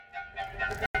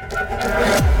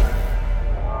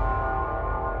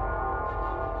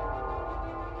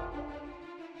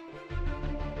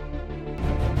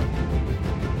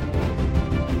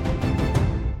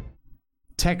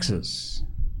Texas,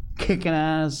 kicking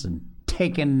ass and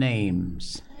taking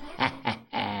names.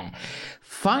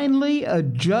 Finally, a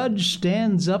judge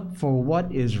stands up for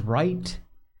what is right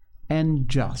and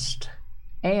just.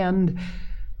 And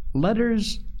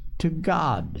letters to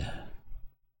God.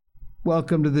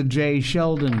 Welcome to the Jay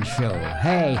Sheldon Show.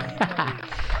 Hey,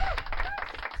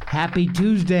 happy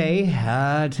Tuesday,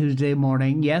 Tuesday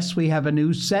morning. Yes, we have a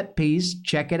new set piece.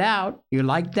 Check it out. You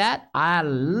like that? I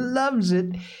loves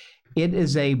it. It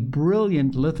is a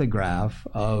brilliant lithograph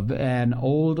of an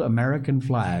old American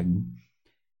flag.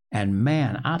 And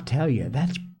man, I'll tell you,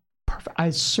 that's perfect. I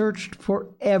searched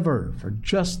forever for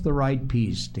just the right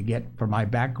piece to get for my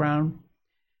background.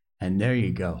 And there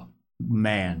you go.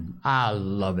 Man, I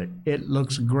love it. It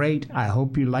looks great. I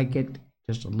hope you like it.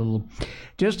 Just a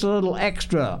little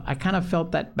extra. I kind of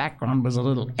felt that background was a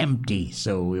little empty,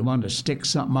 so we wanted to stick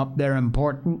something up there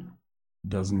important.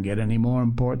 Doesn't get any more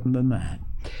important than that.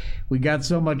 We got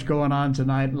so much going on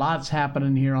tonight. Lots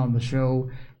happening here on the show,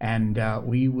 and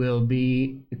we will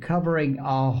be covering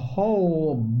a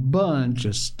whole bunch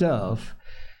of stuff.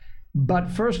 But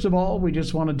first of all, we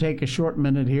just want to take a short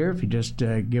minute here. If you just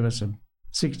give us a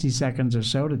 60 seconds or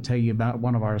so to tell you about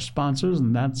one of our sponsors,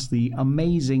 and that's the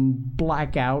amazing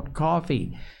Blackout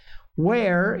Coffee.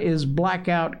 Where is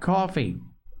Blackout Coffee?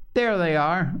 There they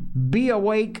are. Be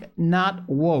awake, not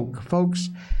woke. Folks,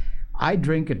 I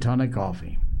drink a ton of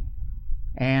coffee.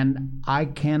 And I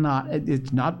cannot,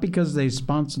 it's not because they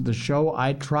sponsored the show.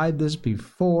 I tried this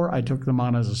before I took them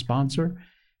on as a sponsor,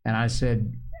 and I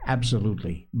said,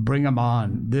 absolutely, bring them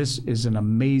on. This is an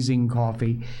amazing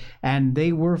coffee. And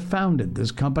they were founded,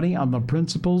 this company, on the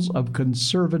principles of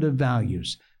conservative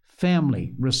values: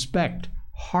 family, respect,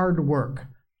 hard work,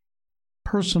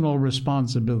 personal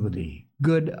responsibility.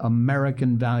 Good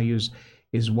American values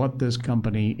is what this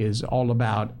company is all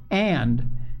about.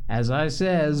 And, as I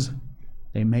says,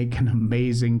 they make an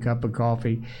amazing cup of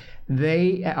coffee.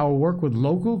 They work with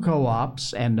local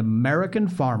co-ops and American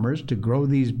farmers to grow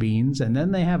these beans, and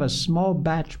then they have a small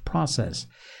batch process.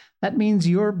 That means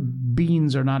your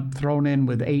beans are not thrown in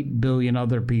with 8 billion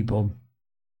other people,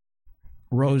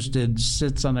 roasted,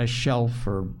 sits on a shelf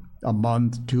for a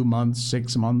month, 2 months,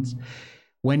 6 months.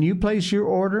 When you place your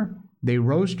order, they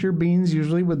roast your beans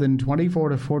usually within 24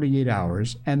 to 48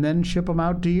 hours and then ship them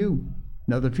out to you.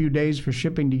 Another few days for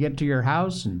shipping to get to your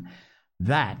house, and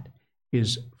that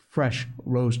is fresh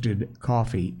roasted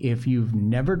coffee. If you've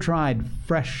never tried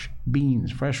fresh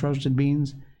beans, fresh roasted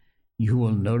beans, you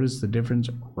will notice the difference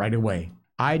right away.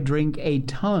 I drink a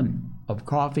ton of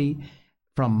coffee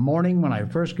from morning when I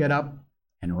first get up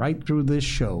and right through this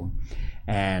show.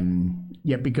 And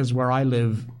yet, because where I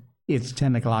live, it's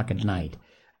 10 o'clock at night.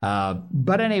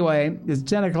 But anyway, it's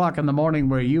 10 o'clock in the morning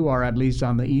where you are, at least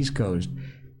on the East Coast.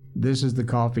 This is the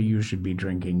coffee you should be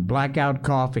drinking. Blackout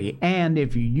Coffee. And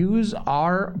if you use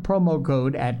our promo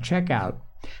code at checkout,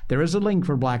 there is a link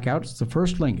for Blackout. It's the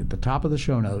first link at the top of the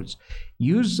show notes.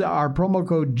 Use our promo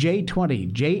code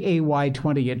J20,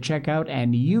 J-A-Y-20 at checkout,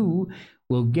 and you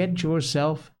will get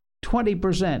yourself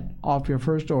 20% off your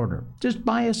first order. Just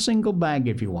buy a single bag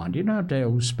if you want. You don't have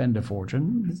to spend a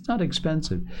fortune. It's not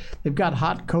expensive. They've got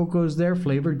hot cocos there,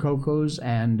 flavored cocos,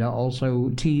 and also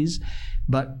teas.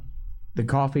 But the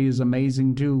coffee is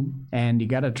amazing too, and you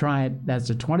got to try it. That's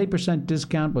a 20%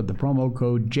 discount with the promo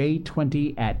code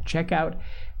J20 at checkout.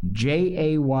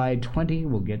 J-A-Y-20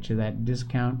 will get you that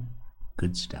discount.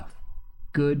 Good stuff.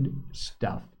 Good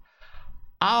stuff.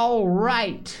 All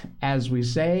right, as we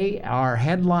say, our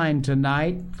headline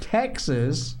tonight: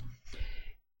 Texas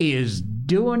is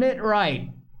doing it right.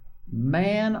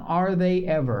 Man, are they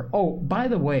ever. Oh, by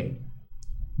the way,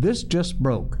 this just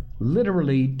broke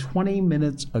literally 20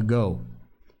 minutes ago.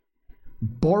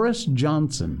 Boris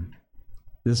Johnson,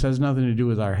 this has nothing to do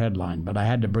with our headline, but I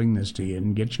had to bring this to you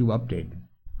and get you updated.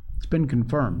 It's been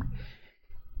confirmed.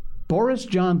 Boris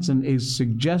Johnson is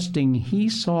suggesting he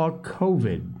saw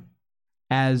COVID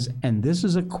as, and this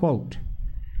is a quote,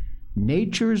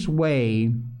 nature's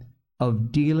way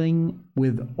of dealing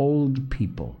with old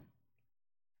people.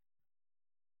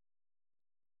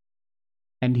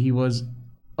 And he was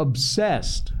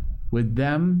obsessed with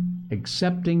them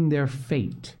accepting their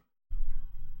fate.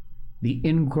 The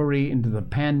inquiry into the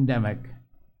pandemic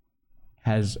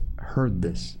has heard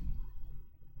this.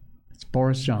 It's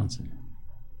Boris Johnson.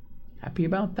 Happy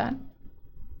about that?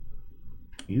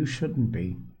 You shouldn't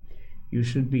be. You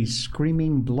should be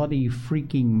screaming bloody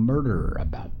freaking murder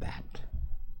about that.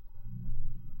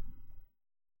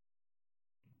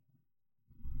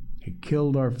 It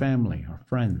killed our family, our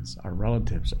friends, our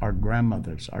relatives, our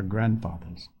grandmothers, our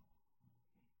grandfathers.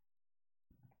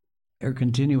 They're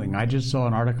continuing. I just saw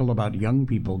an article about young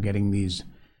people getting these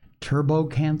turbo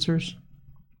cancers,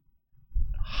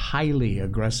 highly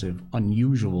aggressive,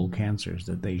 unusual cancers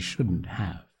that they shouldn't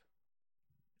have.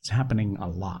 It's happening a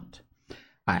lot.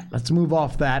 All right, let's move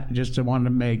off that. Just want to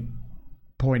make a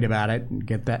point about it and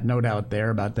get that note out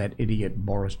there about that idiot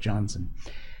Boris Johnson.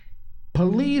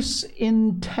 Police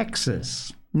in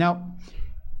Texas. Now,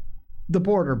 the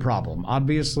border problem.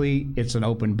 Obviously, it's an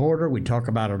open border. We talk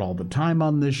about it all the time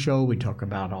on this show. We talk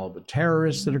about all the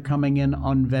terrorists that are coming in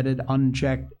unvetted,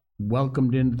 unchecked,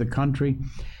 welcomed into the country,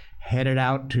 headed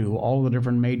out to all the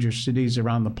different major cities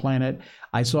around the planet.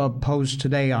 I saw a post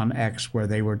today on X where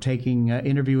they were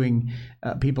interviewing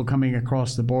people coming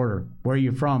across the border. Where are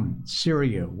you from?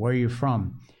 Syria. Where are you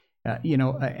from?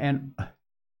 And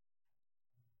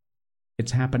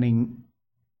it's happening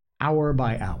hour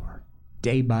by hour,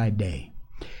 day by day.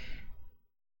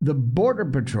 The Border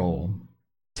Patrol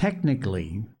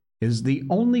technically is the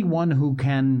only one who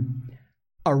can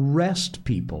arrest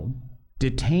people,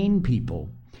 detain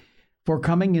people for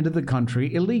coming into the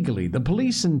country illegally. The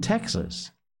police in Texas,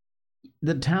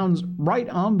 the towns right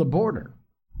on the border,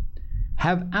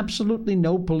 have absolutely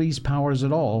no police powers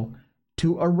at all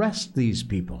to arrest these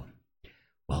people.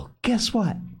 Well, guess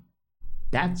what?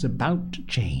 That's about to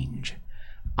change.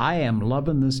 I am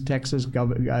loving this Texas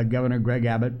Governor Greg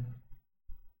Abbott.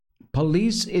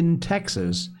 Police in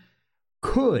Texas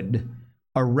could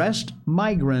arrest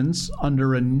migrants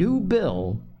under a new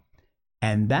bill,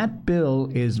 and that bill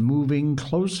is moving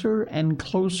closer and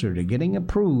closer to getting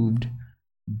approved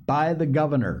by the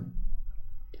governor.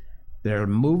 They're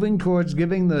moving towards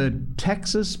giving the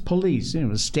Texas police,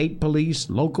 state police,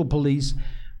 local police,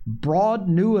 broad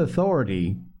new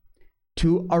authority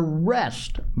to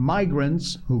arrest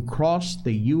migrants who cross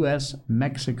the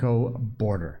U.S.-Mexico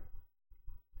border.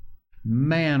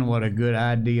 Man, what a good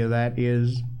idea that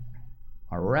is.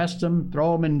 Arrest them,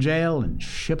 throw them in jail, and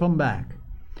ship them back.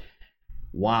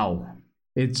 Wow.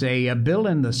 It's a bill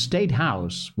in the State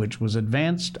House, which was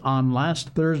advanced on last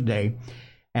Thursday,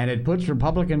 and it puts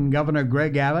Republican Governor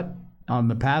Greg Abbott on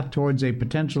the path towards a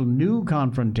potential new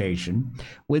confrontation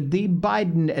with the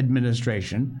Biden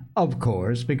administration, of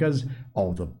course, because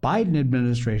all the Biden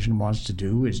administration wants to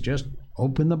do is just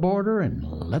open the border and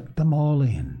let them all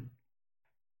in.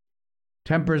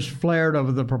 Tempers flared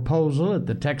over the proposal at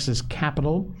the Texas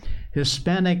Capitol.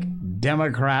 Hispanic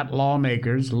Democrat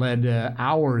lawmakers led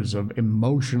hours of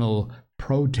emotional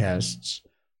protests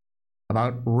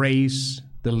about race,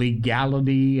 the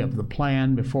legality of the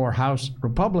plan, before House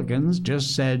Republicans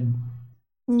just said,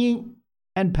 "Nyeh,"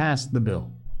 and passed the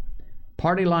bill.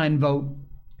 Party line vote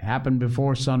happened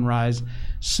before sunrise.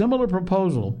 Similar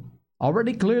proposal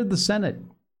already cleared the Senate,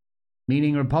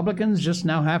 meaning Republicans just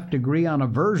now have to agree on a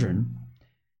version,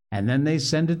 and then they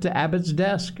send it to Abbott's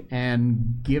desk.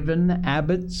 And given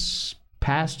Abbott's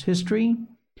past history,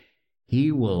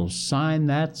 he will sign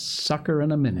that sucker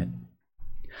in a minute.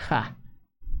 Ha!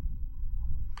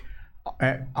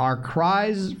 Our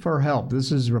cries for help.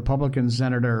 This is Republican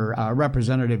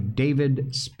Representative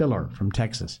David Spiller from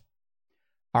Texas.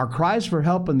 Our cries for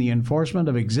help in the enforcement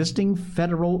of existing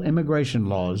federal immigration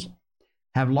laws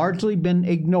have largely been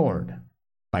ignored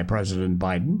by President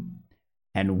Biden,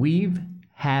 and we've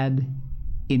had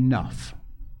enough.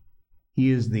 He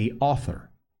is the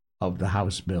author of the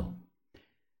House bill.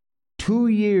 2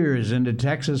 years into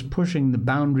Texas pushing the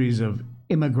boundaries of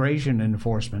immigration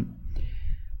enforcement,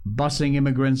 busing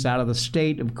immigrants out of the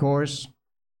state, of course,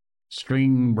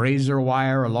 stringing razor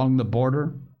wire along the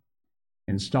border,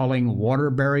 installing water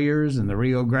barriers in the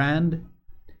Rio Grande,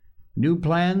 new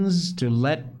plans to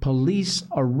let police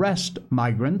arrest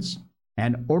migrants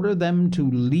and order them to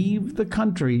leave the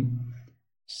country,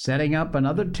 setting up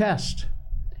another test.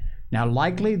 Now,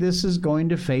 likely this is going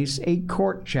to face a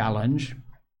court challenge.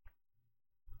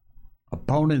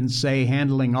 Opponents say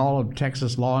handling all of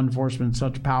Texas law enforcement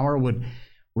such power would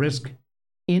risk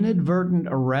inadvertent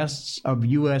arrests of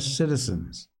U.S.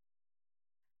 citizens.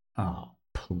 Oh,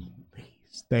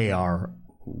 please. They are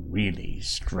really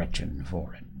stretching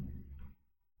for it.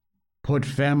 Put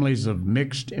families of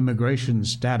mixed immigration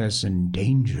status in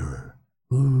danger.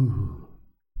 Ooh.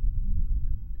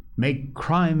 Make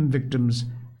crime victims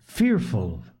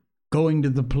fearful of going to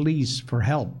the police for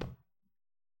help.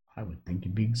 I would think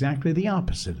it'd be exactly the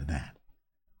opposite of that.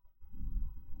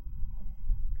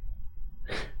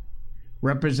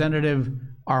 Representative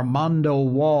Armando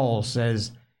Wall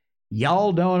says,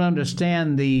 "Y'all don't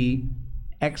understand the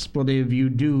expletive you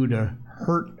do to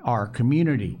hurt our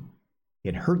community.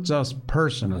 It hurts us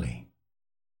personally."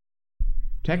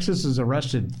 Texas has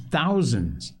arrested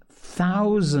thousands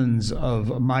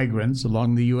of migrants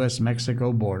along the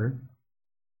U.S.-Mexico border.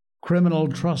 criminal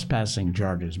trespassing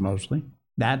charges mostly.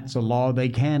 That's a law they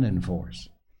can enforce.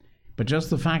 But just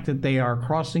the fact that they are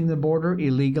crossing the border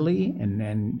illegally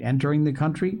and entering the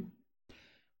country,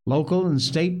 local and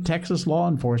state Texas law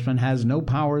enforcement has no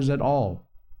powers at all.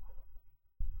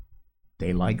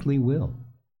 They likely will.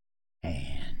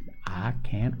 And I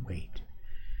can't wait.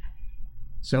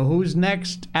 So who's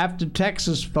next after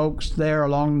Texas, folks, there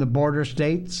along the border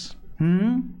states?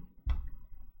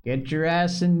 Get your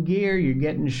ass in gear. You're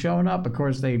getting shown up. Of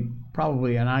course, they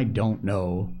probably, and I don't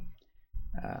know,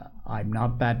 I'm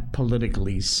not that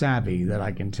politically savvy that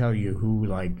I can tell you who,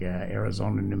 like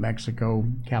Arizona, New Mexico,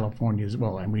 California's,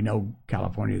 well, and we know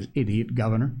California's idiot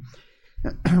governor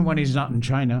when he's not in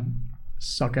China,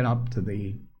 sucking up to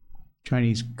the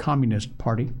Chinese Communist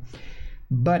Party.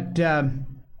 But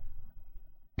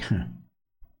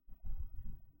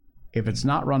if it's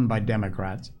not run by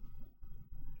Democrats,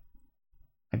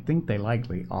 I think they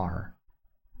likely are.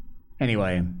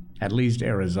 Anyway, at least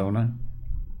Arizona,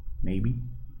 maybe.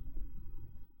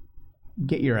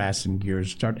 Get your ass in gear.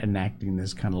 Start enacting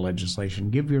this kind of legislation.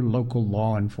 Give your local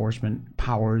law enforcement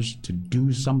powers to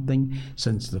do something,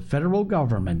 since the federal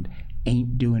government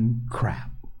ain't doing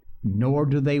crap. Nor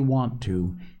do they want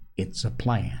to. It's a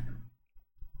plan.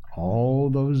 All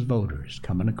those voters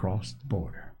coming across the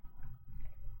border.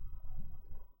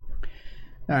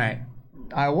 All right.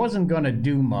 I wasn't going to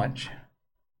do much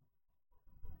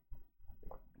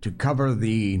to cover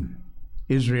the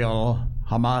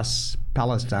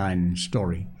Israel-Hamas-Palestine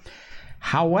story.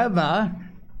 However,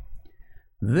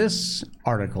 this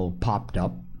article popped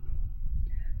up.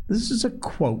 This is a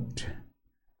quote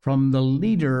from the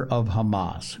leader of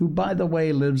Hamas, who, by the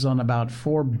way, lives on about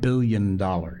 $4 billion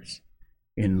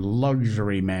in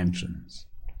luxury mansions.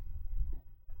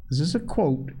 This is a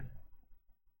quote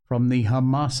from the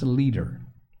Hamas leader.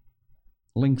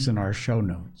 Links in our show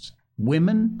notes.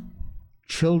 Women,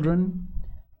 children,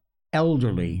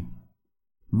 elderly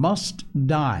must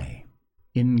die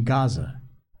in Gaza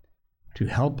to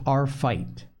help our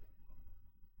fight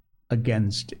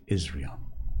against Israel.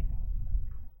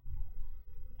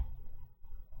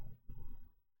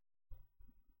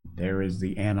 There is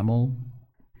the animal.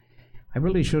 I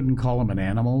really shouldn't call him an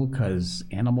animal, because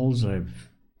animals are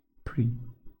pretty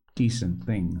decent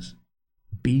things.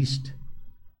 Beast,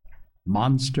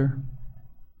 monster.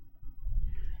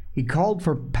 He called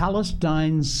for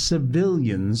Palestine's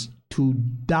civilians to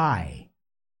die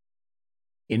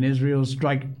in Israel's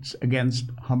strikes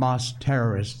against Hamas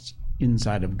terrorists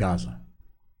inside of Gaza.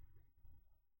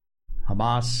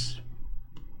 Hamas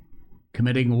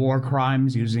committing war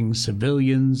crimes using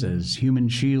civilians as human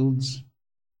shields,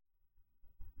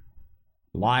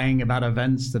 lying about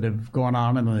events that have gone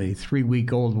on in the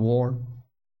 3-week-old war,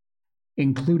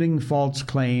 including false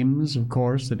claims, of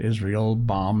course, that Israel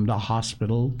bombed a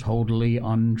hospital. Totally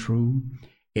untrue.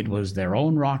 It was their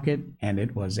own rocket, and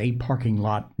it was a parking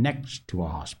lot next to a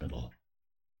hospital.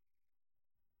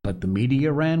 But the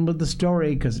media ran with the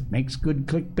story because it makes good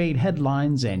clickbait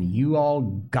headlines, and you all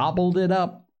gobbled it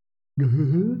up.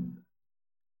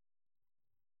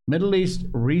 Middle East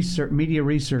Media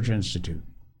Research Institute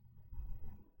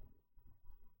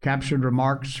captured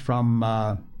remarks from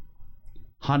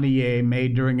Haniyeh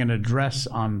made during an address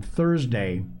on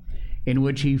Thursday, in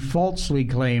which he falsely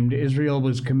claimed Israel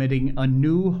was committing a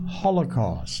new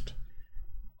Holocaust.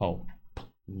 Oh,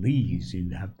 please, you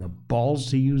have the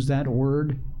balls to use that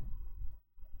word?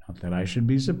 Not that I should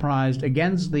be surprised.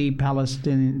 Against the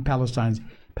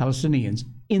Palestinians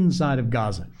inside of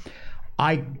Gaza.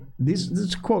 This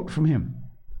is a quote from him.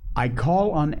 I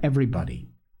call on everybody,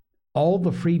 all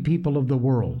the free people of the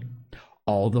world,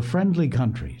 all the friendly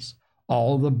countries,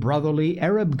 all the brotherly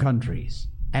Arab countries,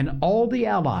 and all the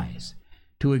allies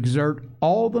to exert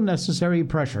all the necessary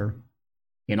pressure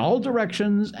in all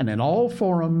directions and in all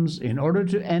forums in order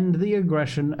to end the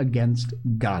aggression against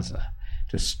Gaza,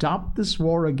 to stop this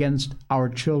war against our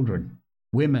children,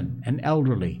 women, and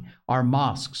elderly, our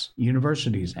mosques,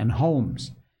 universities, and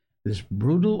homes. This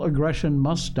brutal aggression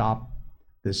must stop.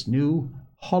 This new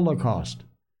Holocaust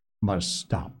must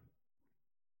stop.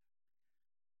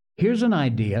 Here's an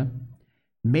idea.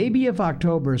 Maybe if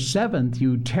October 7th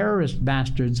you terrorist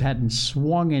bastards hadn't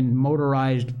swung in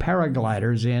motorized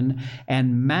paragliders in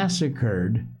and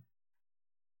massacred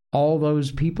all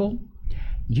those people,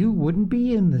 you wouldn't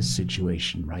be in this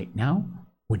situation right now,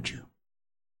 would you?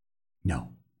 No.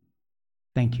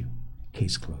 Thank you.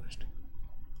 Case closed.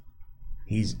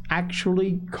 He's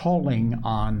actually calling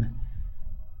on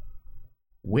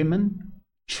women,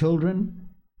 children,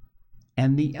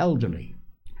 and the elderly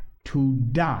to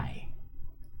die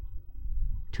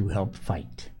to help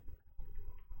fight.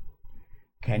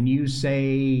 Can you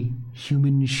say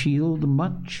human shield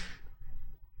much?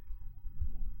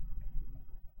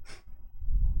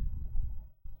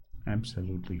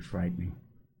 Absolutely frightening.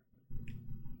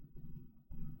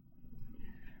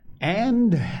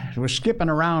 And we're skipping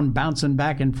around, bouncing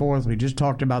back and forth. We just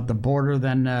talked about the border,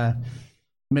 then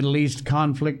Middle East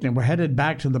conflict, and we're headed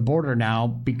back to the border now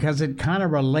because it kind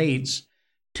of relates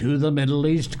to the Middle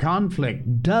East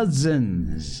conflict.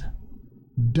 Dozens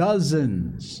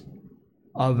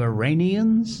of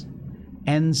Iranians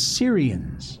and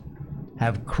Syrians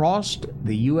have crossed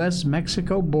the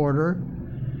U.S.-Mexico border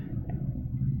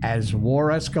as war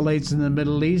escalates in the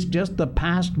Middle East. Just the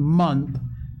past month,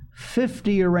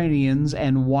 50 Iranians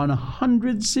and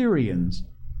 100 Syrians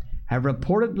have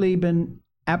reportedly been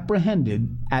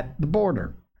apprehended at the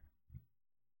border.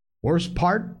 Worst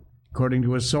part, according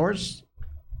to a source,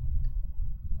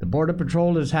 the Border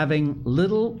Patrol is having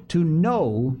little to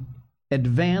no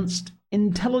advanced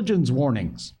intelligence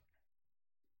warnings.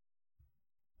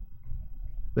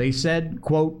 They said,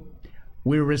 quote,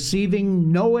 "We're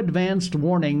receiving no advanced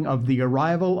warning of the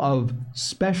arrival of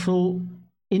special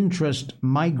interest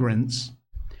migrants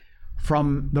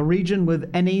from the region with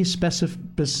any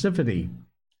specificity.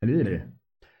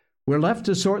 We're left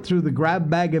to sort through the grab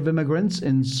bag of immigrants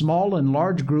in small and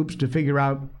large groups to figure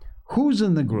out who's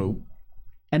in the group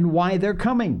and why they're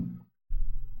coming."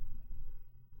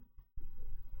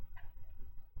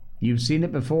 You've seen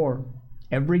it before.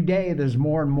 Every day there's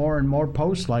more and more and more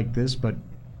posts like this, but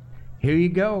here you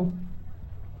go.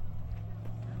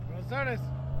 Buenas tardes.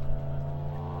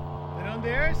 ¿De dónde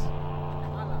eres?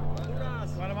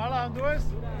 Guatemala, Honduras.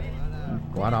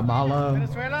 Guatemala,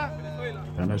 Venezuela.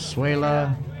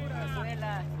 Venezuela.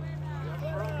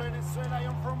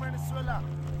 I'm from Venezuela.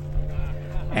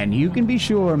 And you can be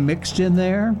sure mixed in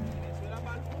there,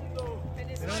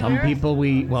 some people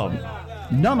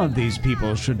none of these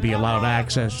people should be allowed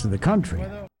access to the country.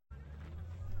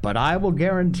 But I will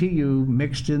guarantee you,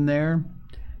 mixed in there,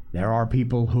 there are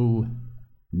people who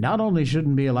not only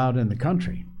shouldn't be allowed in the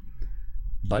country,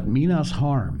 but mean us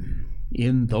harm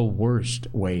in the worst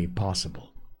way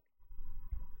possible.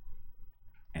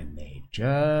 And they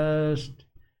just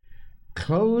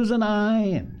close an eye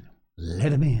and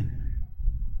let them in.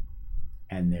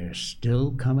 And they're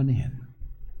still coming in.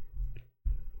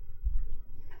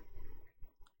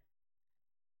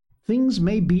 Things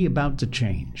may be about to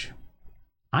change.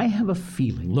 I have a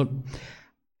feeling. Look,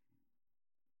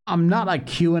 I'm not a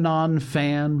QAnon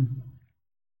fan.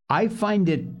 I find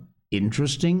it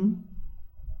interesting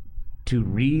to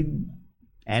read.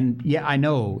 And yeah, I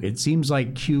know it seems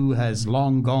like Q has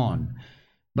long gone.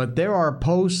 But there are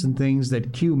posts and things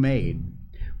that Q made,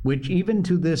 which even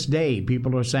to this day,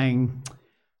 people are saying,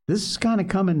 this is kind of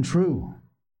coming true.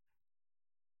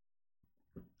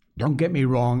 Don't get me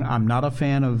wrong, I'm not a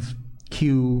fan of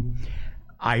Q.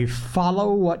 I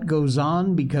follow what goes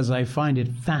on because I find it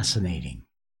fascinating.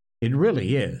 It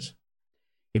really is.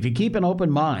 If you keep an open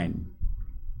mind,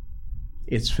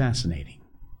 it's fascinating.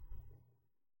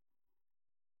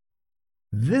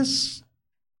 This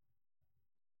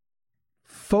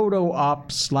photo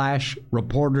op /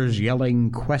 reporters yelling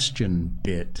question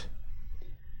bit,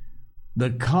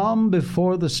 the calm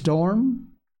before the storm,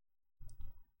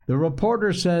 the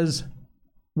reporter says,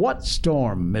 "What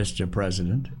storm, Mr.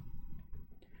 President?"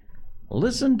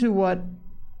 Listen to what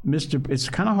it's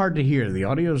kind of hard to hear. The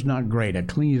audio's not great. I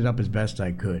cleaned it up as best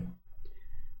I could.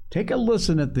 Take a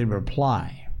listen at the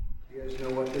reply. You guys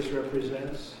know what this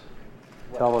represents?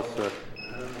 Tell us, sir.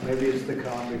 Maybe it's the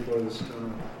calm before the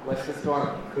storm. What's the storm?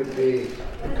 Could be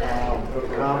the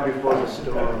calm before the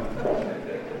storm.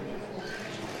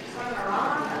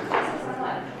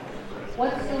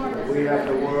 What storm is We have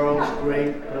the world's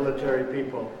great military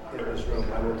people in this room,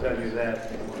 I will tell you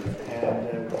that.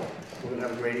 And we're going to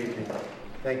have a great evening.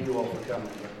 Thank you all for coming.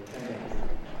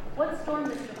 What storm,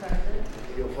 Mr. President?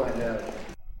 You'll find out.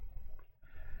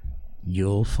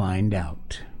 You'll find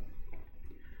out.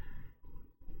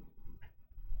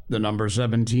 The number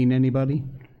 17, anybody?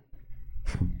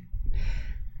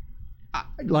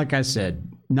 Like I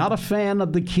said, not a fan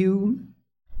of the Q.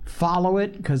 Follow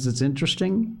it because it's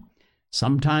interesting.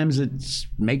 Sometimes it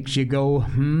makes you go,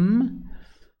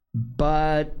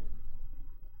 but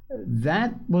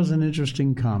that was an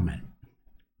interesting comment.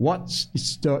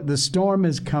 The storm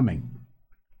is coming.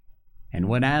 And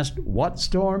when asked what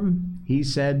storm, he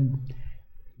said,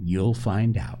 "You'll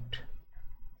find out."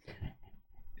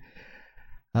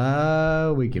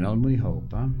 We can only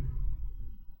hope, huh?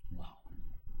 Well.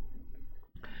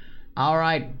 All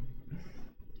right.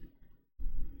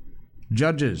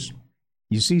 Judges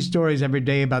You see stories every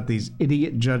day about these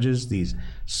idiot judges, these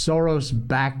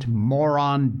Soros-backed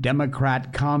moron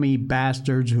Democrat commie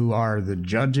bastards who are the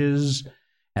judges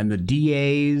and the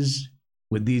DAs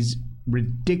with these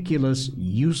ridiculous,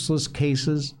 useless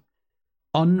cases,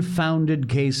 unfounded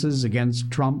cases against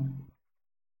Trump.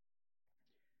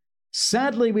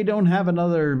 Sadly, we don't have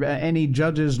any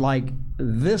judges like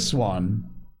this one.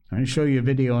 I'm going to show you a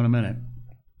video in a minute,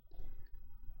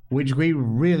 which we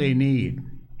really need.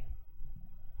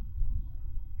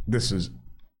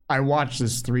 I watched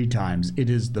this 3 times. It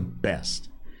is the best.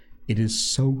 It is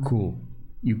so cool.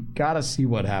 You gotta see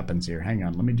what happens here. Hang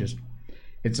on,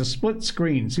 it's a split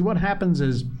screen. See, what happens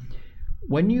is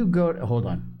when you go to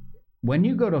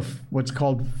what's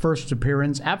called first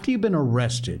appearance, after you've been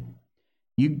arrested,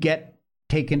 you get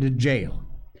taken to jail.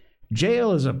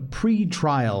 Jail is a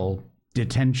pre-trial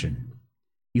detention.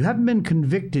 You haven't been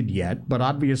convicted yet, but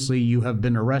obviously you have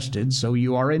been arrested, so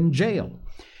you are in jail.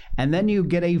 And then you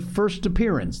get a first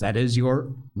appearance. That is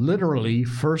your literally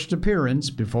first appearance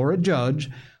before a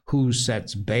judge who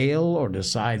sets bail or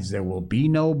decides there will be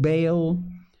no bail.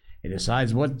 It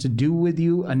decides what to do with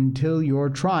you until your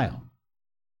trial.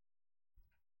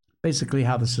 Basically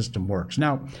how the system works.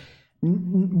 Now,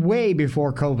 way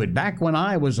before COVID, back when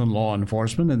I was in law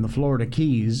enforcement in the Florida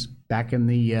Keys, back in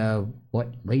the,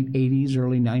 late 80s,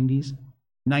 early 90s?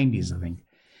 90s, I think.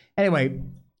 Anyway,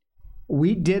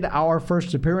 we did our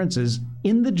first appearances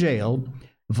in the jail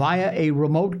via a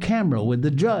remote camera with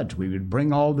the judge. We would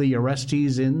bring all the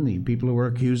arrestees in, the people who were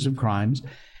accused of crimes,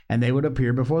 and they would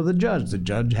appear before the judge. The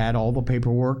judge had all the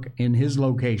paperwork in his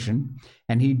location,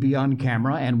 and he'd be on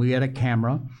camera, and we had a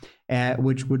camera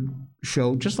which would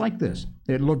show just like this.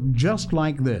 It looked just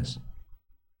like this.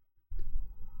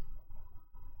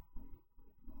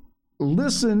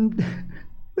 Listen,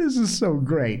 this is so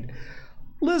great.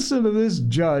 Listen to this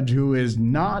judge who is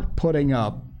not putting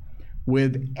up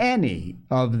with any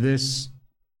of this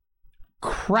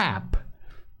crap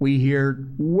we hear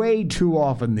way too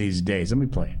often these days. Let me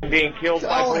play it. Being killed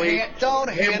by police. Don't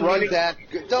hand me that.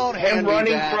 Don't hand me that.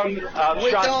 Him running from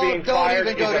shots being fired don't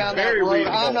even go is down a that very road.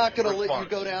 reasonable I'm not going to let response. you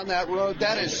go down that road.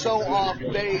 That is so off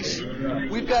base.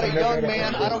 We've got a young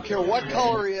man. I don't care what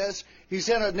color he is. He's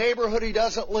in a neighborhood he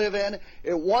doesn't live in at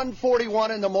 1:41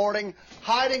 in the morning,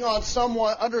 hiding on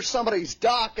under somebody's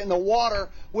dock in the water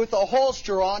with a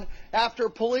holster on after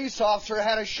a police officer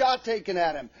had a shot taken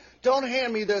at him. Don't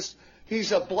hand me this.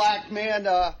 He's a black man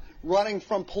running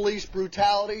from police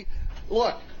brutality.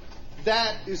 Look,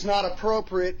 that is not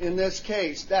appropriate in this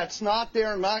case. That's not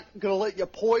there. I'm not going to let you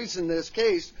poison this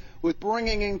case with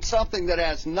bringing in something that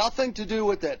has nothing to do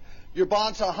with it. Your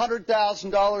bond's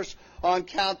 $100,000 on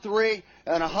count 3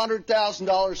 and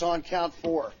 $100,000 on count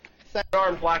 4.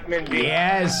 Armed black men being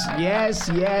Yes.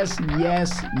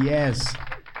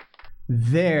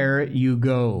 There you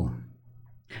go.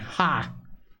 Ha!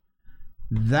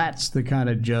 That's the kind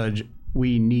of judge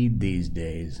we need these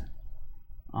days.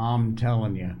 I'm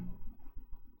telling you.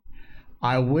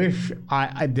 I wish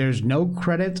there's no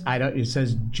credits. It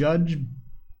says Judge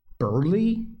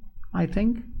Burley, I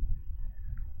think.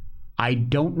 I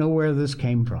don't know where this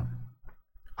came from.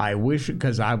 I wish,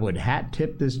 because I would hat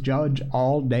tip this judge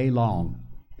all day long.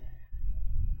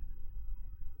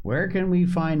 Where can we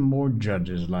find more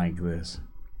judges like this?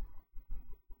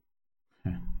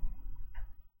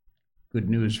 Good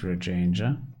news for a change,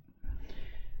 huh?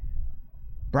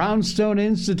 Brownstone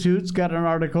Institute's got an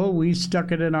article. We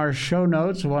stuck it in our show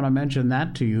notes. I want to mention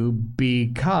that to you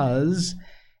because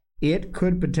it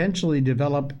could potentially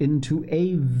develop into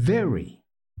a very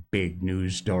big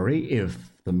news story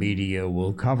if the media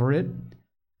will cover it.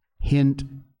 Hint,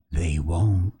 they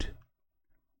won't.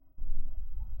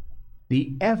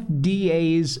 The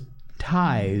FDA's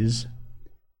ties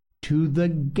to the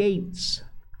Gates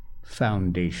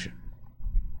Foundation.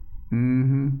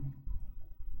 I'm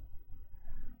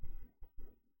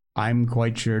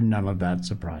quite sure none of that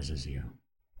surprises you.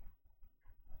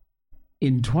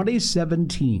 In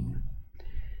 2017,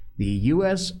 the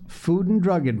U.S. Food and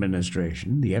Drug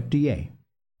Administration, the FDA,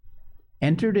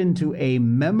 entered into a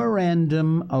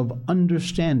Memorandum of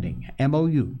Understanding,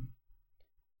 MOU,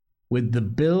 with the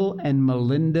Bill and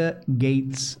Melinda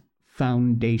Gates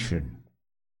Foundation.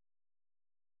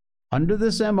 Under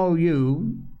this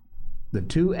MOU, the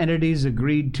two entities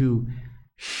agreed to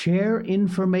share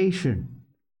information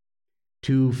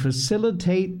to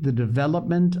facilitate the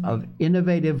development of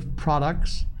innovative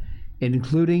products,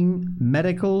 including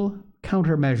medical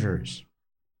countermeasures,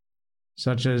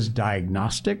 such as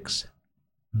diagnostics,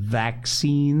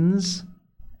 vaccines,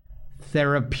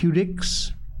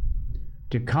 therapeutics,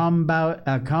 to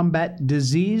combat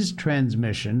disease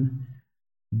transmission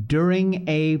during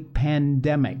a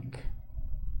pandemic.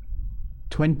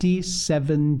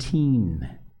 2017.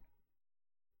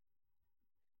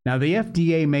 Now, the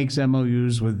FDA makes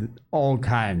MOUs with all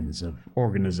kinds of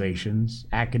organizations,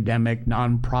 academic,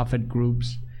 nonprofit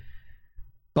groups,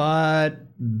 but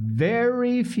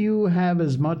very few have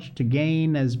as much to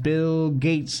gain as Bill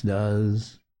Gates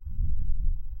does.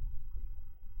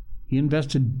 He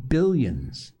invested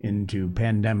billions into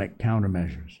pandemic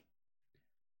countermeasures.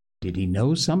 Did he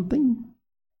know something?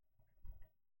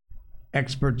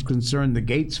 Experts concerned the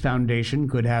Gates Foundation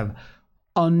could have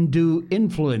undue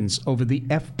influence over the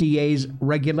FDA's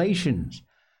regulations.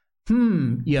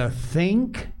 You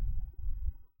think?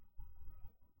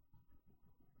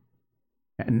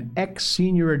 An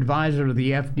ex-senior advisor to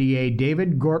the FDA,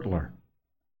 David Gortler,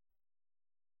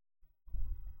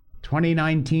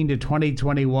 2019 to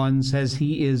 2021, says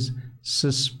he is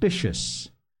suspicious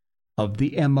of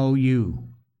the MOU.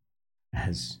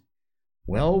 As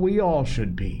well, we all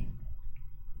should be.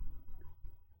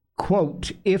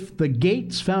 Quote, if the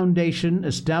Gates Foundation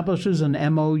establishes an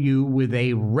MOU with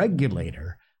a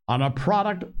regulator on a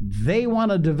product they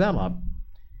want to develop,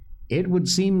 it would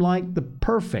seem like the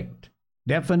perfect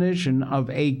definition of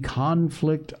a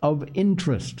conflict of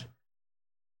interest.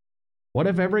 What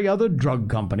if every other drug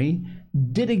company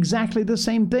did exactly the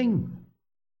same thing?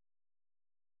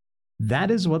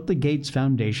 That is what the Gates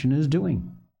Foundation is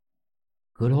doing.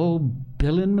 Good old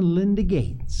Bill and Melinda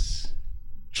Gates.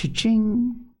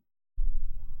 Cha-ching.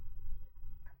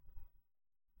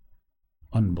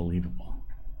 Unbelievable.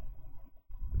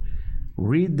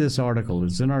 Read this article.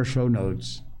 It's in our show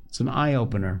notes. It's an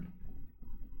eye-opener.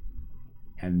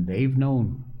 And they've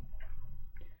known.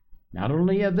 Not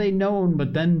only have they known,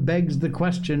 but then begs the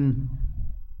question,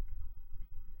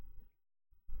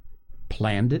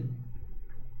 planned it?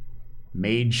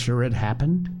 Made sure it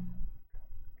happened?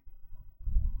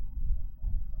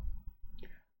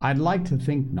 I'd like to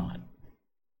think not.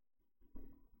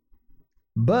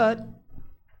 But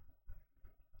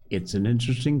it's an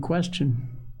interesting question.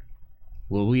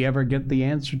 Will we ever get the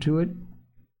answer to it?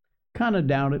 Kind of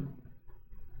doubt it.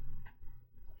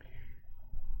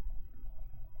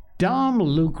 Dom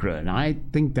Lucre, and I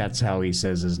think that's how he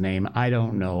says his name. I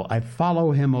don't know. I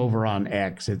follow him over on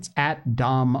X. It's at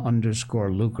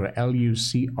Dom_Lucre, Lucre.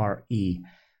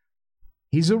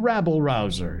 He's a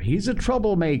rabble-rouser. He's a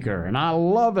troublemaker, and I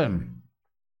love him.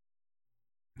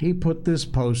 He put this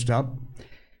post up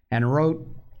and wrote,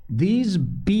 these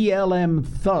BLM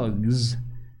thugs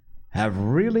have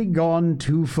really gone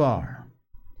too far.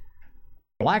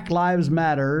 Black Lives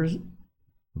Matter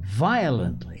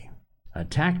violently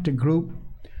attacked a group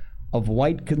of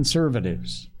white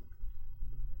conservatives.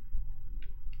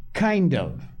 Kind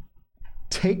of.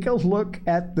 Take a look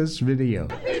at this video.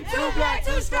 Too black,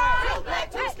 too strong. Too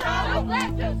black, too strong. Too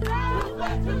black, too strong. Too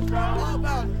black, too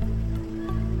strong.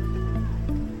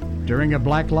 During a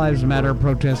Black Lives Matter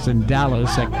protest in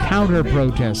Dallas, a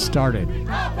counter-protest started.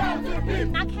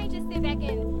 I can't just sit back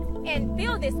and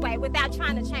feel this way without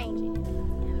trying to change it.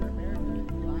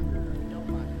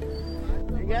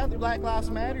 You got the Black Lives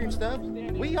Matter and stuff.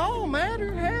 We all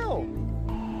matter, hell.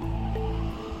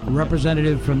 A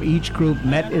representative from each group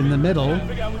met in the middle,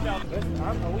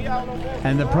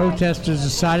 and the protesters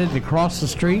decided to cross the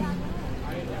street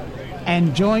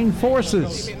and join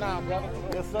forces.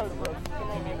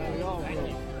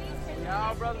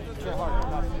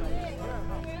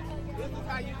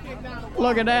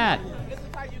 Look at that.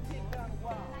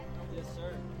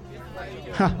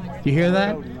 Huh, you hear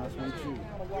that?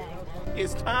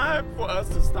 It's time for us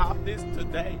to stop this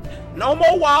today. No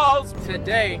more walls.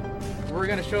 Today, we're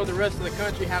going to show the rest of the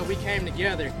country how we came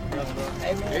together.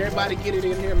 Everybody get it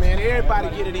in here, man. Everybody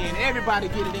get it in. Everybody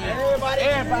get it in.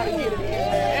 Everybody get it in,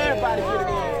 man. Everybody get it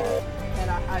in.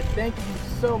 And I thank you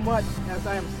so much, as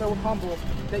I am so humble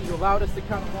that you allowed us to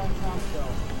come a long time ago.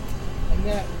 And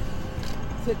that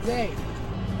today,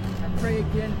 I pray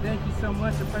again, thank you so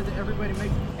much. I pray that everybody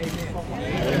makes it.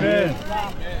 Amen.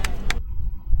 Amen.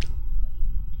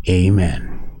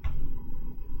 Amen.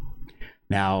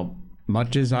 Now,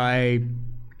 much as I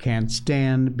can't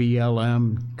stand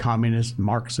BLM, communist,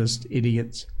 Marxist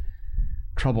idiots,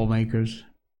 troublemakers,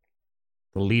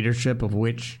 the leadership of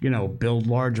which, build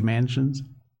large mansions,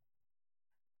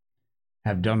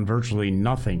 have done virtually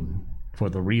nothing for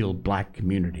the real black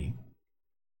community.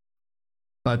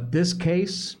 But this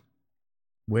case,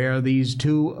 where these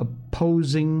two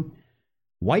opposing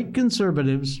white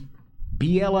conservatives,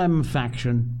 BLM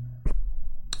faction,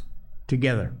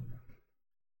 together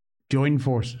join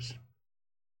forces.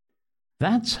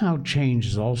 That's how change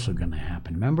is also going to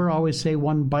happen. Remember, I always say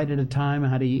one bite at a time.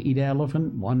 How do you eat an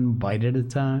elephant? One bite at a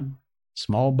time.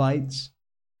 Small bites.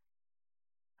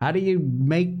 How do you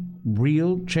make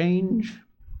real change?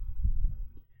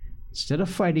 Instead of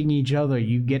fighting each other,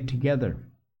 you get together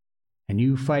and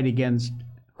you fight against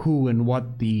who and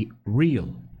what the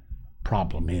real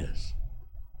problem is.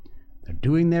 They're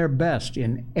doing their best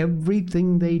in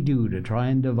everything they do to try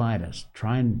and divide us,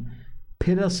 try and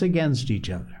pit us against each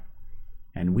other.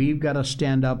 And we've got to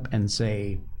stand up and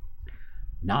say,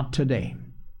 not today.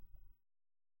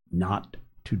 Not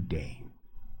today.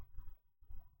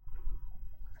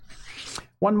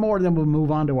 One more, then we'll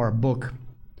move on to our book.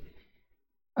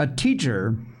 A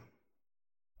teacher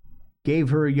gave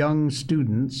her young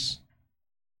students,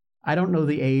 I don't know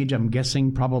the age, I'm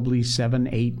guessing probably 7,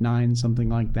 8, 9, something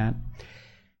like that,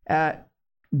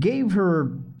 gave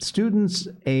her students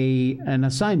an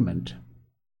assignment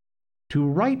to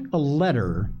write a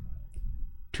letter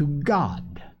to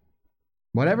God,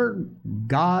 whatever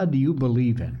God you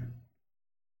believe in.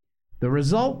 The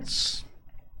results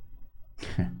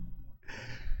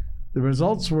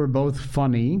were both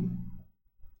funny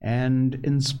and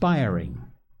inspiring.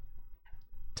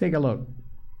 Take a look.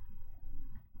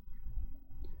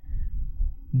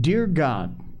 Dear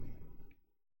God,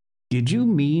 did you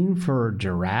mean for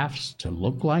giraffes to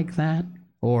look like that?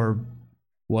 Or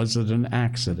was it an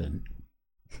accident?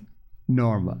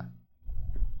 Norma.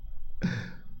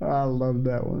 I love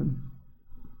that one.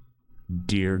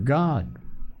 Dear God,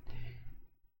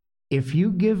 if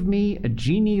you give me a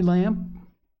genie lamp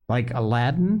like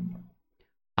Aladdin,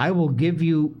 I will give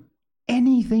you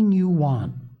anything you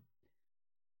want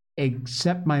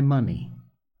except my money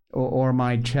or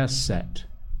my chess set.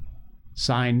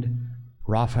 Signed,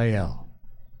 Raphael.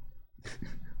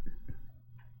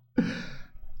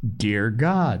 Dear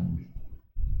God,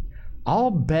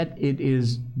 I'll bet it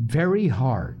is very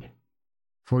hard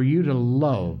for you to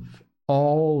love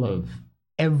all of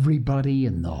everybody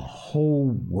in the whole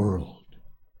world.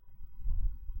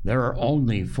 There are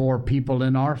only 4 people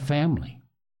in our family,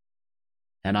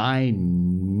 and I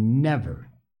never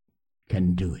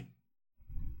can do it.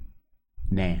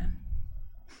 Nan.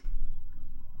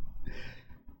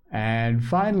 And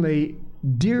finally,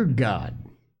 dear God,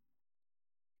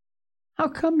 how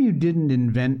come you didn't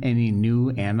invent any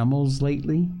new animals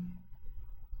lately?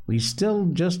 We still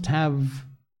just have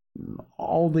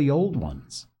all the old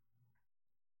ones.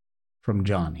 From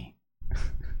Johnny.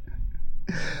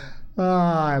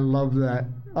 I love that.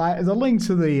 The link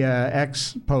to the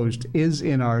X post is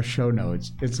in our show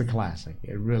notes. It's a classic.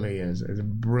 It really is. It's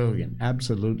brilliant.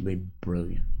 Absolutely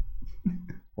brilliant.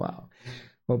 Wow.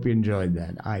 Hope you enjoyed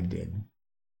that. I did.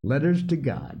 Letters to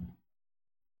God.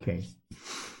 Okay.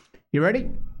 You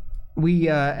ready? We,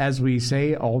 as we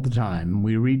say all the time,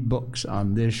 we read books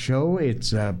on this show.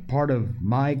 It's part of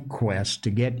my quest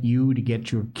to get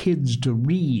your kids to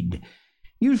read.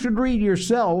 You should read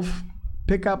yourself.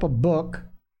 Pick up a book.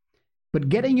 But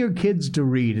getting your kids to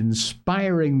read,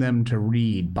 inspiring them to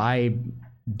read by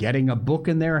getting a book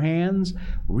in their hands,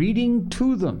 reading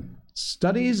to them.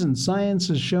 Studies and science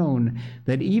has shown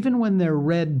that even when they're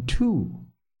read to,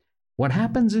 what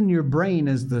happens in your brain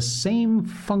is the same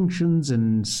functions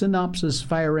and synapses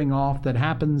firing off that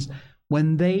happens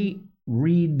when they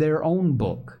read their own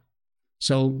book.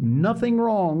 So nothing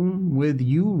wrong with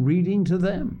you reading to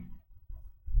them.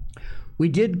 We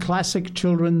did classic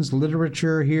children's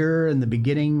literature here in the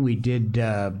beginning. We did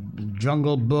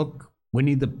Jungle Book,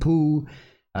 Winnie the Pooh,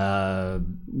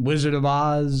 Wizard of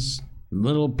Oz,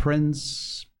 Little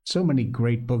Prince, so many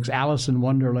great books, Alice in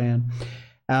Wonderland.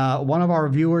 One of our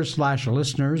viewers /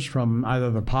 listeners from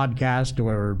either the podcast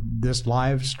or this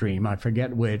live stream, I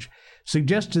forget which,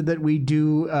 suggested that we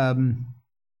do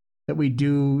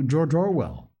George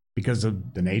Orwell because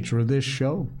of the nature of this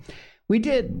show. We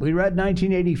did. We read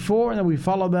 1984, and then we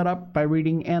followed that up by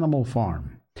reading Animal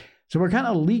Farm. So we're kind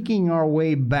of leaking our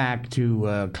way back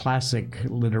to classic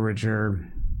literature,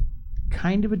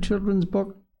 kind of a children's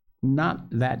book. Not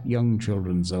that young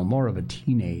children's, though, more of a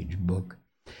teenage book.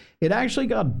 It actually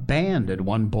got banned at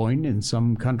one point in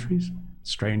some countries,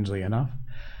 strangely enough.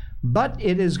 But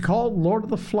it is called Lord of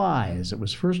the Flies. It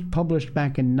was first published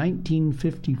back in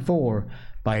 1954,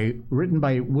 written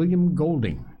by William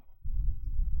Golding.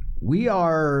 We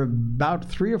are about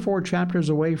 3 or 4 chapters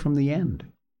away from the end.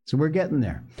 So we're getting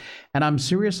there. And I'm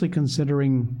seriously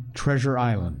considering Treasure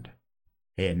Island,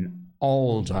 an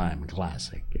all-time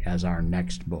classic, as our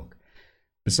next book.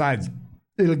 Besides,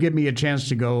 it'll give me a chance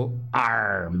to go,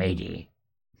 "Arr, matey."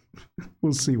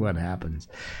 We'll see what happens.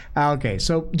 Okay,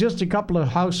 so just a couple of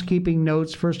housekeeping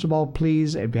notes. First of all,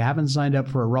 please, if you haven't signed up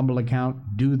for a Rumble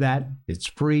account, do that. It's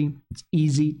free. It's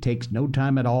easy. Takes no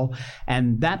time at all.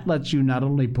 And that lets you not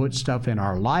only put stuff in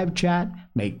our live chat,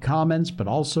 make comments, but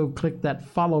also click that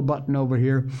follow button over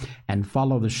here and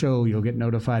follow the show. You'll get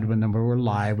notified whenever we're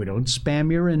live. We don't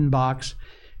spam your inbox.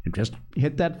 And just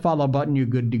hit that follow button. You're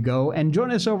good to go. And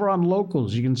join us over on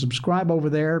Locals. You can subscribe over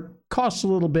there. Costs a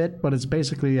little bit, but it's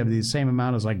basically the same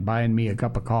amount as like buying me a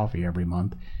cup of coffee every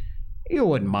month. You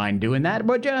wouldn't mind doing that,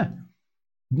 would you?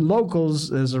 Locals,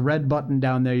 there's a red button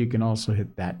down there. You can also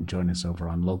hit that and join us over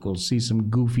on Locals. See some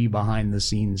goofy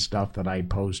behind-the-scenes stuff that I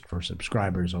post for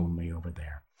subscribers only over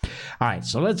there. All right,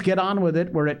 so let's get on with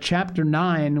it. We're at Chapter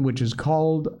 9, which is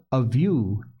called A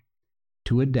View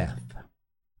to a Death.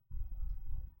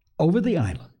 Over the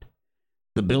island,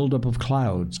 the buildup of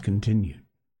clouds continued.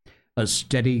 A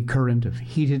steady current of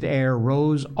heated air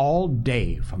rose all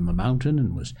day from the mountain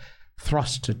and was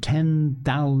thrust to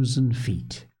 10,000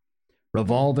 feet.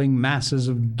 Revolving masses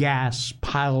of gas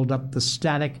piled up the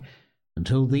static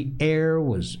until the air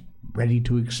was ready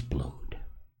to explode.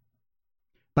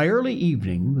 By early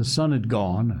evening, the sun had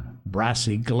gone. A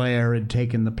brassy glare had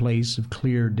taken the place of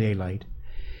clear daylight.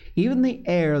 Even the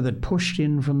air that pushed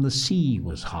in from the sea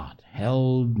was hot,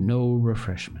 held no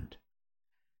refreshment.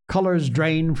 Colors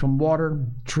drained from water,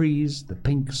 trees, the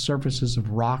pink surfaces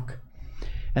of rock,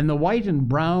 and the white and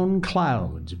brown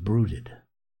clouds brooded.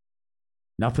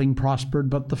 Nothing prospered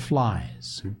but the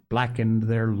flies, who blackened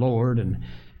their lord and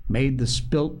made the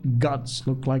spilt guts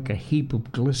look like a heap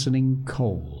of glistening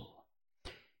coal.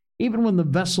 Even when the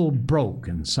vessel broke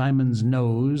in Simon's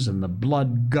nose and the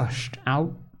blood gushed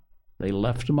out, they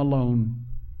left him alone,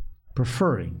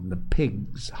 preferring the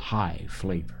pig's high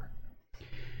flavor.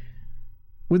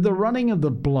 With the running of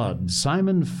the blood,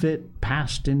 Simon Fit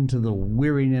passed into the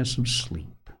weariness of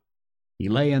sleep. He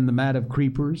lay in the mat of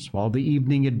creepers while the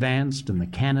evening advanced and the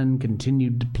cannon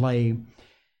continued to play.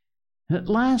 At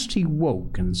last he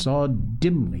woke and saw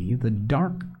dimly the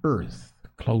dark earth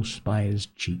close by his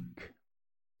cheek.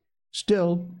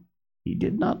 Still, he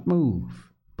did not move,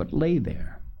 but lay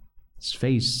there, his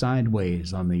face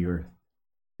sideways on the earth,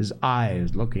 his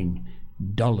eyes looking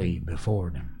dully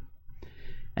before him.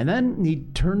 And then he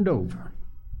turned over,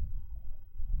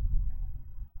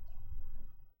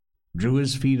 drew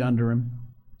his feet under him,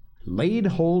 laid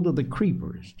hold of the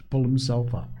creepers to pull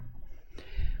himself up.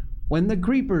 When the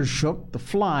creepers shook, the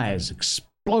flies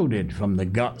exploded from the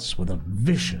guts with a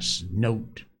vicious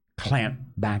note,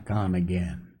 clamped back on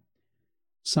again.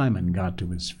 Simon got to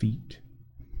his feet.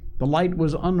 The light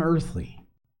was unearthly.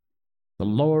 The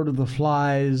Lord of the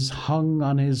Flies hung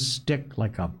on his stick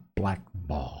like a black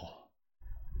ball.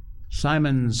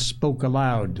 Simon spoke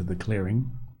aloud to the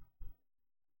clearing.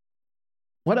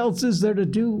 "What else is there to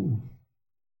do?"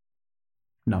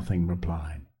 Nothing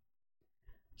replied.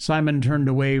 Simon turned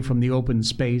away from the open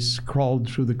space, crawled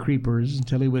through the creepers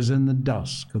until he was in the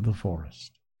dusk of the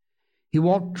forest. He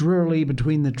walked drearily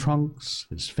between the trunks,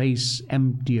 his face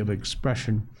empty of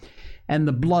expression, and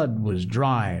the blood was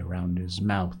dry round his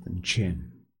mouth and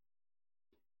chin.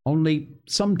 Only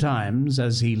sometimes,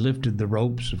 as he lifted the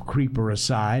ropes of creeper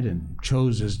aside and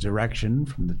chose his direction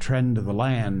from the trend of the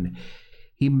land,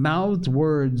 he mouthed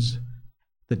words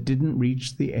that didn't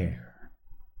reach the air.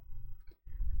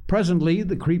 Presently,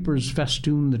 the creepers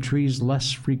festooned the trees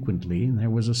less frequently, and there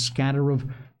was a scatter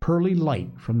of pearly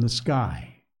light from the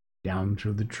sky down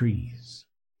through the trees.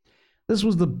 This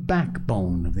was the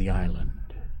backbone of the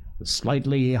island, the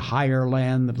slightly higher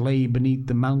land that lay beneath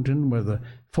the mountain where the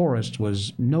forest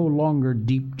was no longer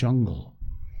deep jungle.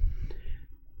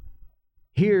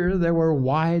 Here there were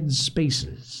wide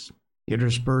spaces,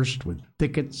 interspersed with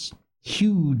thickets,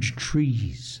 huge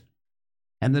trees,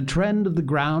 and the trend of the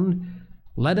ground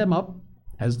led him up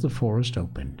as the forest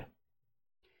opened.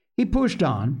 He pushed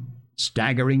on,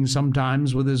 staggering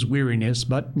sometimes with his weariness,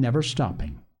 but never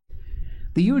stopping.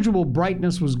 The usual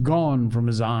brightness was gone from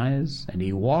his eyes, and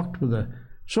he walked with a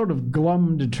sort of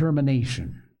glum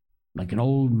determination, like an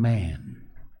old man.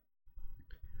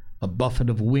 A buffet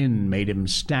of wind made him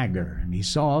stagger, and he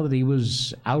saw that he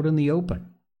was out in the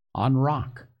open, on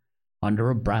rock, under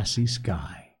a brassy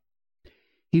sky.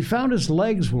 He found his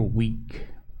legs were weak,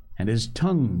 and his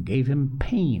tongue gave him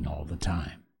pain all the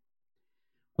time.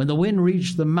 When the wind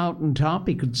reached the mountain top,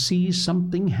 he could see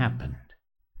something happened.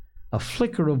 A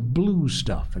flicker of blue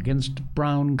stuff against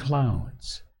brown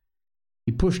clouds.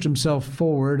 He pushed himself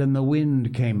forward, and the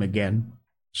wind came again,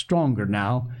 stronger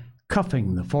now,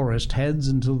 cuffing the forest heads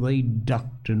until they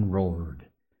ducked and roared.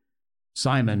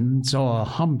 Simon saw a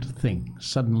humped thing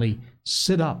suddenly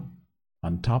sit up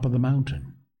on top of the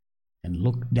mountain, and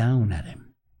looked down at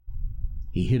him.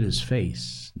 He hid his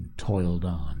face and toiled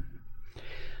on.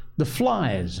 The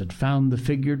flies had found the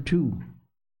figure too.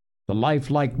 The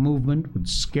lifelike movement would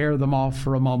scare them off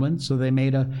for a moment, so they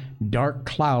made a dark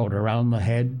cloud around the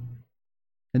head.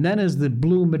 And then as the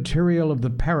blue material of the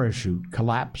parachute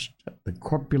collapsed, the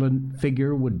corpulent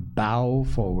figure would bow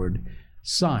forward,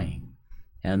 sighing,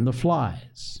 and the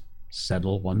flies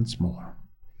settle once more.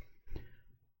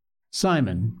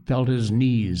 Simon felt his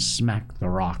knees smack the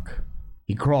rock.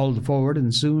 He crawled forward,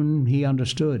 and soon he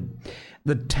understood.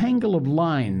 The tangle of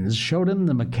lines showed him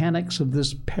the mechanics of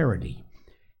this parody.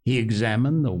 He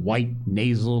examined the white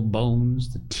nasal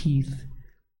bones, the teeth,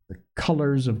 the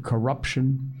colors of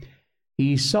corruption.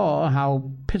 He saw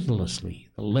how pitilessly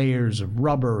the layers of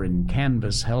rubber and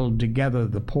canvas held together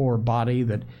the poor body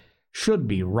that should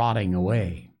be rotting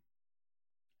away.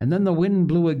 And then the wind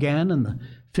blew again, and the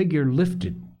figure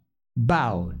lifted,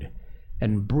 bowed,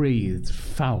 and breathed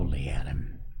foully at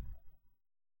him.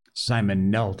 Simon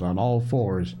knelt on all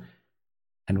fours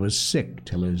and was sick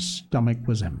till his stomach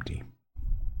was empty.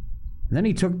 Then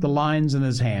he took the lines in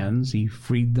his hands, he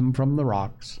freed them from the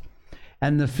rocks,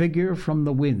 and the figure from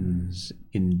the wind's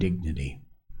indignity.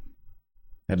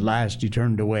 At last he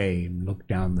turned away and looked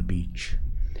down the beach.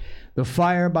 The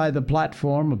fire by the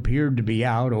platform appeared to be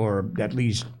out, or at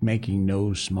least making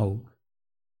no smoke.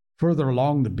 Further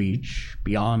along the beach,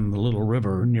 beyond the little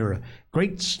river, near a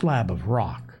great slab of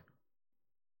rock,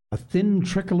 a thin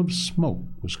trickle of smoke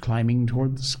was climbing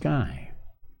toward the sky.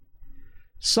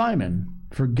 Simon,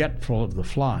 forgetful of the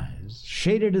flies,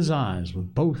 shaded his eyes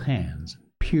with both hands and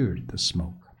peered at the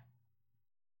smoke.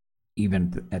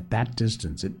 Even at that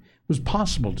distance, it was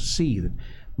possible to see that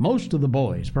most of the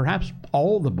boys, perhaps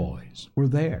all the boys, were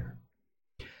there.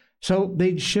 So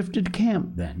they'd shifted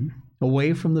camp then,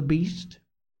 away from the beast.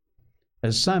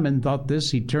 As Simon thought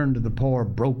this, he turned to the poor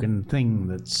broken thing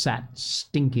that sat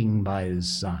stinking by his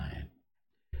side.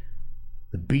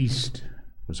 The beast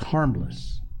was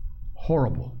harmless,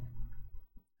 horrible,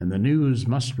 and the news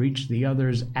must reach the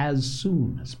others as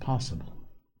soon as possible.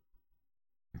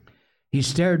 He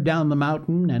stared down the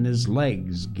mountain, and his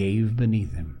legs gave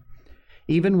beneath him.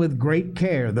 Even with great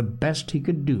care, the best he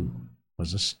could do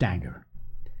was a stagger.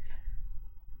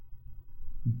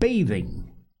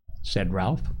 "Bathing," said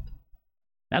Ralph.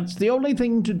 "That's the only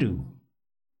thing to do."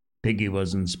 Piggy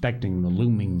was inspecting the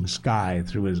looming sky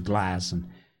through his glass and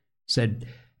said,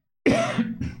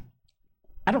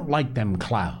 "I don't like them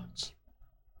clouds.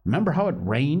 Remember how it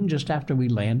rained just after we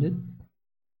landed?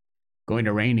 Going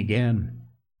to rain again."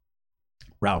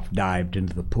 Ralph dived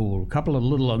into the pool, a couple of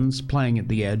little ones playing at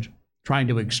the edge, trying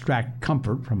to extract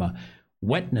comfort from a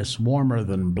wetness warmer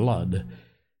than blood.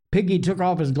 Piggy took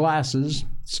off his glasses,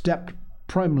 stepped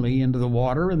primly into the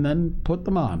water, and then put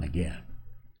them on again.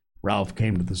 Ralph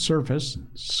came to the surface and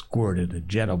squirted a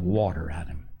jet of water at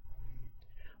him.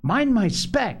 "Mind my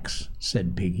specs,"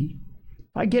 said Piggy.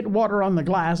 "If I get water on the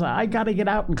glass, I gotta get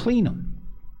out and clean 'em."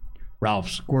 Ralph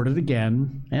squirted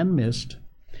again and missed.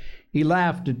 He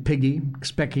laughed at Piggy,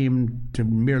 expecting him to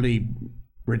merely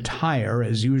retire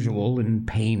as usual in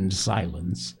pained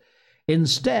silence.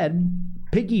 Instead,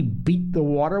 Piggy beat the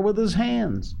water with his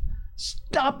hands.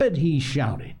 "Stop it," he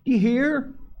shouted. "You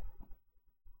hear?"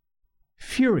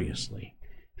 Furiously,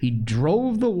 he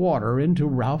drove the water into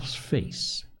Ralph's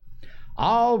face.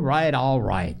 All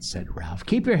right, said Ralph.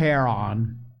 "Keep your hair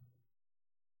on."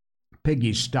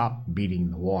 Piggy stopped beating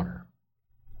the water.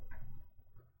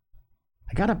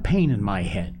 "I got a pain in my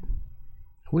head.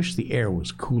 I wish the air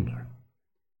was cooler.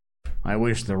 I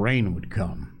wish the rain would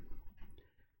come.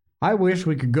 I wish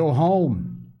we could go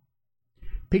home."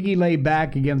 Piggy lay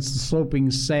back against the sloping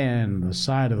sand, the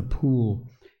side of the pool.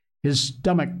 His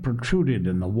stomach protruded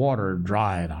and the water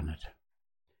dried on it.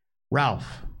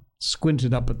 Ralph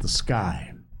squinted up at the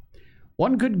sky.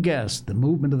 One could guess the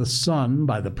movement of the sun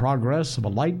by the progress of a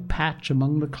light patch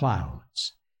among the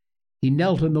clouds. He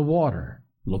knelt in the water,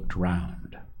 looked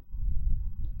round.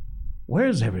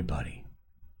 "Where's everybody?"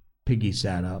 Piggy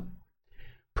sat up.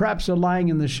 "Perhaps they're lying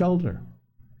in the shelter.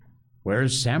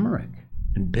 Where's Samarick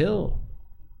and Bill?"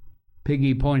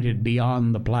 Piggy pointed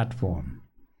beyond the platform.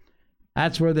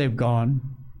 "That's where they've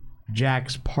gone.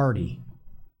 Jack's party."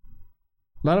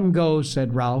 "Let 'em go,"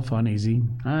 said Ralph, uneasy.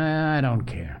 I don't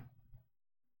care.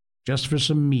 Just for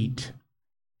some meat.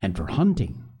 And for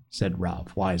hunting," said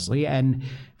Ralph wisely, "and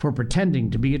for pretending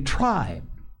to be a tribe,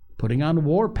 putting on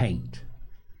war paint."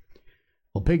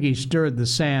 Well, Piggy stirred the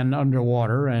sand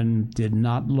underwater and did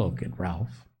not look at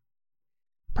Ralph.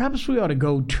 "Perhaps we ought to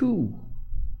go too."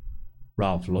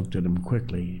 Ralph looked at him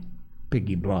quickly.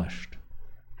 Piggy blushed.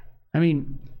 "I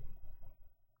mean,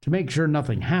 to make sure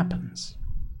nothing happens."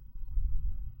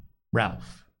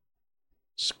 Ralph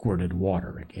squirted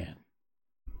water again.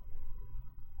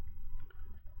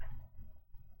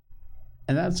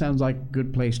 And that sounds like a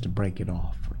good place to break it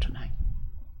off for tonight.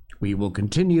 We will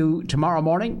continue tomorrow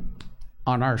morning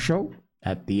on our show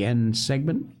at the end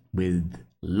segment with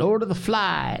Lord of the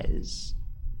Flies.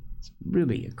 It's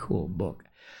really a cool book.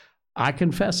 I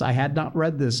confess I had not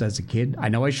read this as a kid. I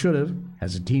know I should have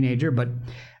as a teenager, but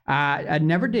I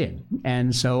never did.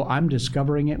 And so I'm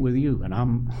discovering it with you, and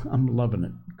I'm loving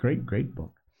it. Great, great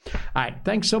book. All right,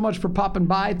 thanks so much for popping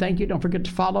by. Thank you. Don't forget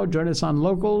to follow. Join us on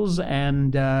Locals.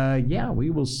 And yeah, we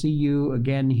will see you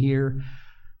again here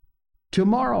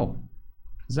tomorrow.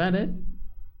 Is that it?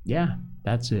 Yeah,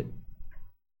 that's it.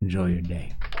 Enjoy your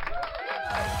day.